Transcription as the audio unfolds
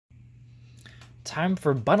time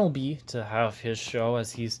for Bunnelby to have his show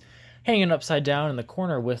as he's hanging upside down in the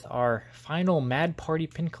corner with our final Mad Party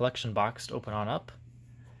pin collection box to open on up.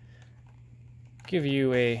 Give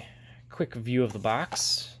you a quick view of the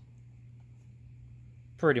box.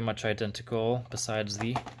 Pretty much identical besides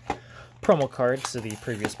the promo cards to the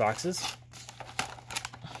previous boxes.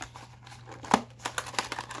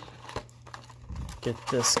 Get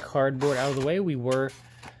this cardboard out of the way. We were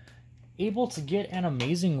able to get an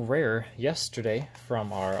amazing rare yesterday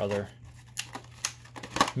from our other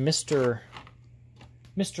Mr.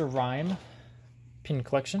 Rhyme pin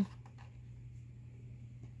collection.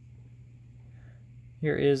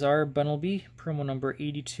 Here is our Bunnelby, promo number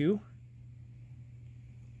 82.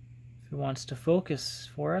 If it wants to focus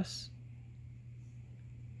for us.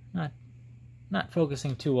 Not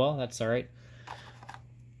focusing too well, that's alright.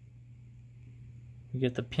 We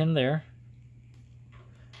get the pin there.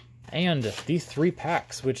 And the 3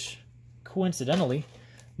 packs, which coincidentally,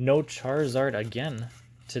 no Charizard again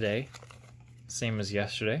today. Same as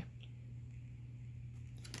yesterday.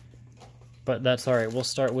 But that's alright, we'll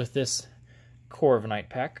start with this Corviknight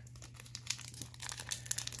pack.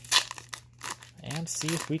 And see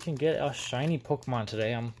if we can get a shiny Pokemon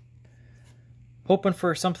today. I'm hoping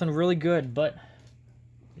for something really good, but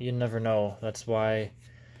you never know. That's why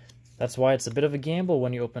it's a bit of a gamble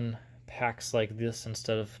when you open packs like this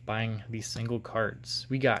instead of buying these single cards.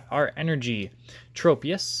 We got our Energy,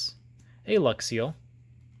 Tropius, a Luxio,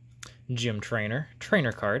 Gym Trainer,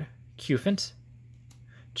 Trainer card, Cufant,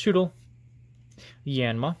 Choodle,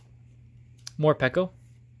 Yanma, Morpeko,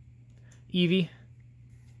 Eevee,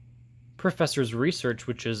 Professor's Research,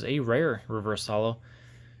 which is a rare reverse holo,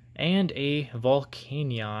 and a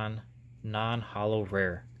Volcanion non-holo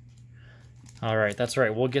rare. Alright, that's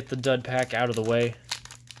right, we'll get the dud pack out of the way.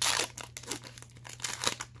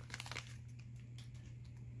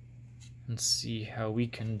 And see how we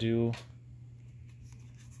can do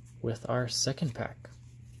with our second pack.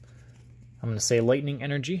 I'm going to say Lightning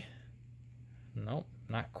Energy. Nope,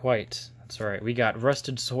 not quite. That's alright. We got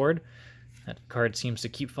Rusted Sword. That card seems to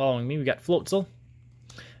keep following me. We got Floatzel,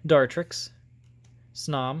 Dartrix,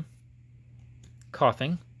 Snom,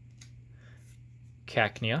 Coughing,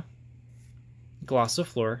 Cacnea,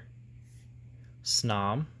 Glossifleur,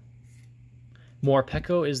 Snom,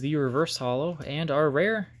 Morpeko is the reverse holo, and our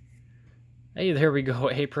rare. Hey, there we go,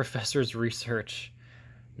 a Professor's Research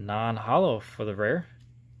non-holo for the rare.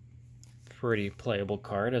 Pretty playable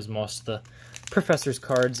card, as most of the Professor's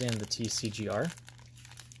cards in the TCG are.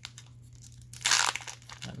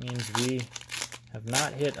 That means we have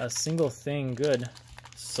not hit a single thing good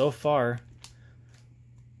so far.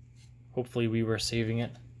 Hopefully we were saving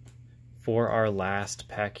it for our last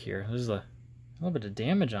pack here. There's a little bit of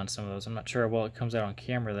damage on some of those. I'm not sure how well it comes out on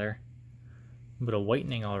camera there. A bit of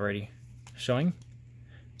whitening already showing.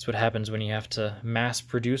 That's what happens when you have to mass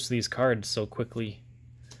produce these cards so quickly.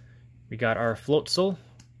 We got our Floatzel,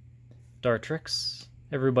 Dartrix,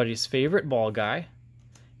 everybody's favorite ball guy,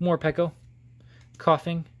 Morpeko,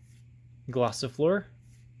 Coughing, Glossifleur,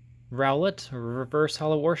 Rowlet, reverse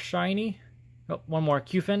holo or shiny. Oh, one more,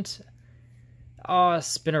 Cufant.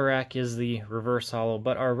 Spinarak is the reverse holo,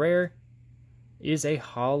 but our rare is a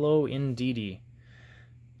holo indeedy.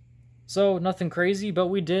 So, nothing crazy, but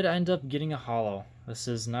we did end up getting a holo. This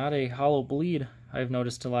is not a holo bleed. I've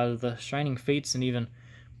noticed a lot of the Shining Fates and even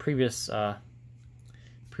previous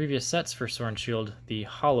sets for Sword and Shield, the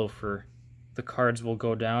holo for the cards will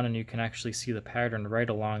go down and you can actually see the pattern right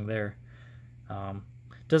along there.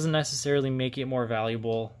 Doesn't necessarily make it more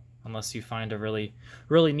valuable unless you find a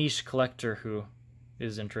really niche collector who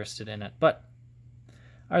is interested in it. But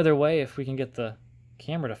either way, if we can get the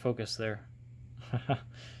camera to focus there.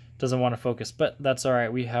 Doesn't want to focus, but that's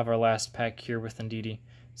alright. We have our last pack here with Indeedee.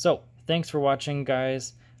 So, thanks for watching,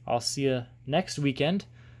 guys. I'll see you next weekend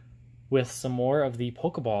with some more of the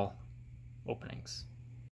Pokeball openings.